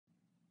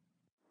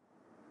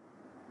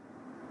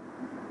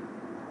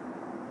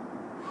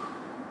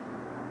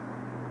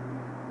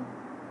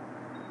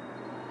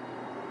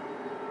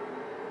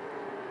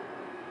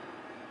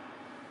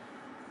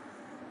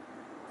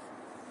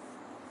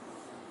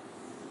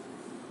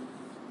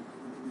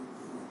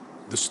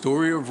The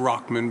story of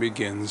Rockman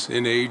begins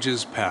in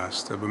ages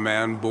past of a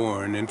man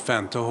born in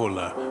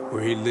Fantahålå,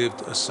 where he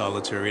lived a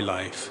solitary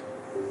life.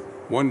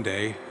 One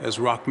day, as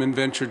Rockman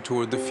ventured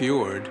toward the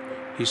fjord,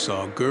 he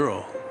saw a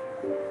girl.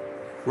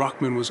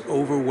 Rockman was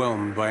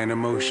overwhelmed by an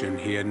emotion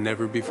he had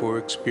never before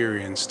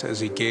experienced as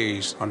he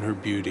gazed on her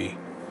beauty.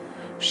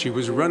 She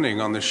was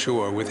running on the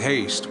shore with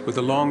haste, with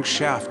a long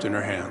shaft in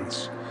her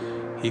hands.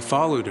 He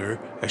followed her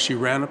as she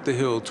ran up the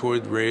hill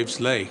toward Raves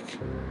Lake.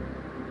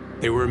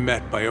 They were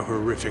met by a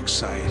horrific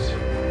sight.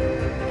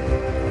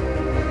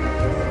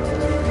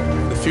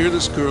 The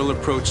fearless girl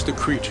approached the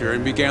creature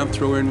and began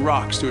throwing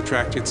rocks to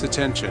attract its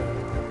attention.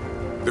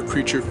 The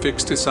creature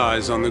fixed its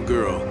eyes on the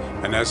girl,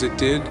 and as it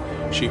did,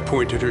 she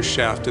pointed her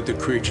shaft at the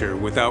creature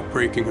without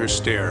breaking her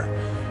stare.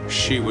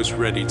 She was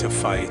ready to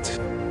fight.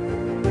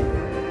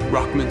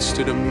 Rockman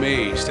stood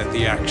amazed at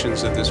the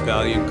actions of this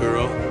valiant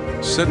girl.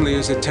 Suddenly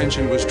his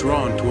attention was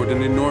drawn toward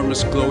an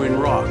enormous glowing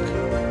rock.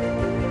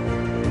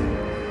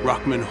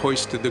 Rockman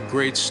hoisted the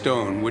great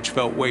stone, which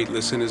felt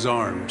weightless in his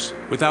arms.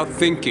 Without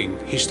thinking,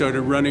 he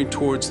started running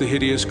towards the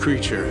hideous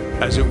creature,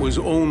 as it was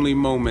only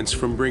moments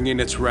from bringing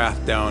its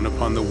wrath down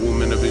upon the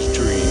woman of his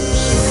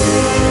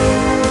dreams.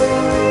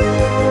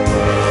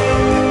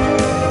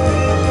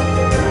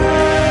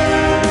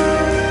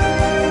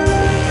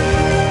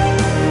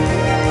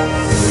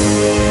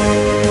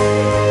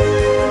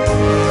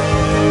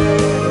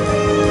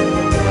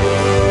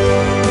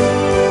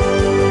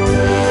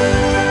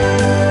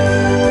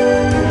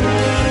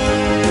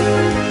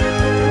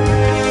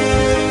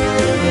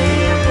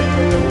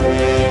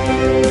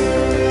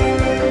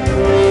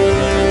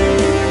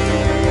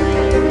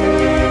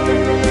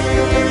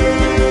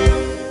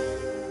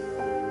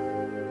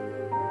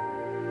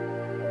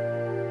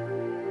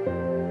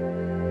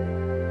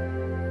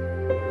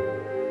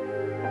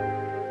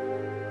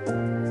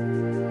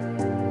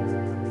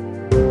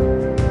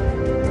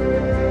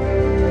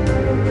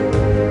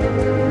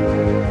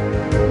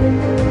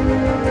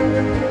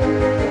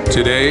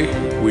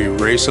 Today, we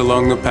race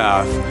along the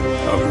path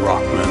of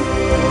Rockman.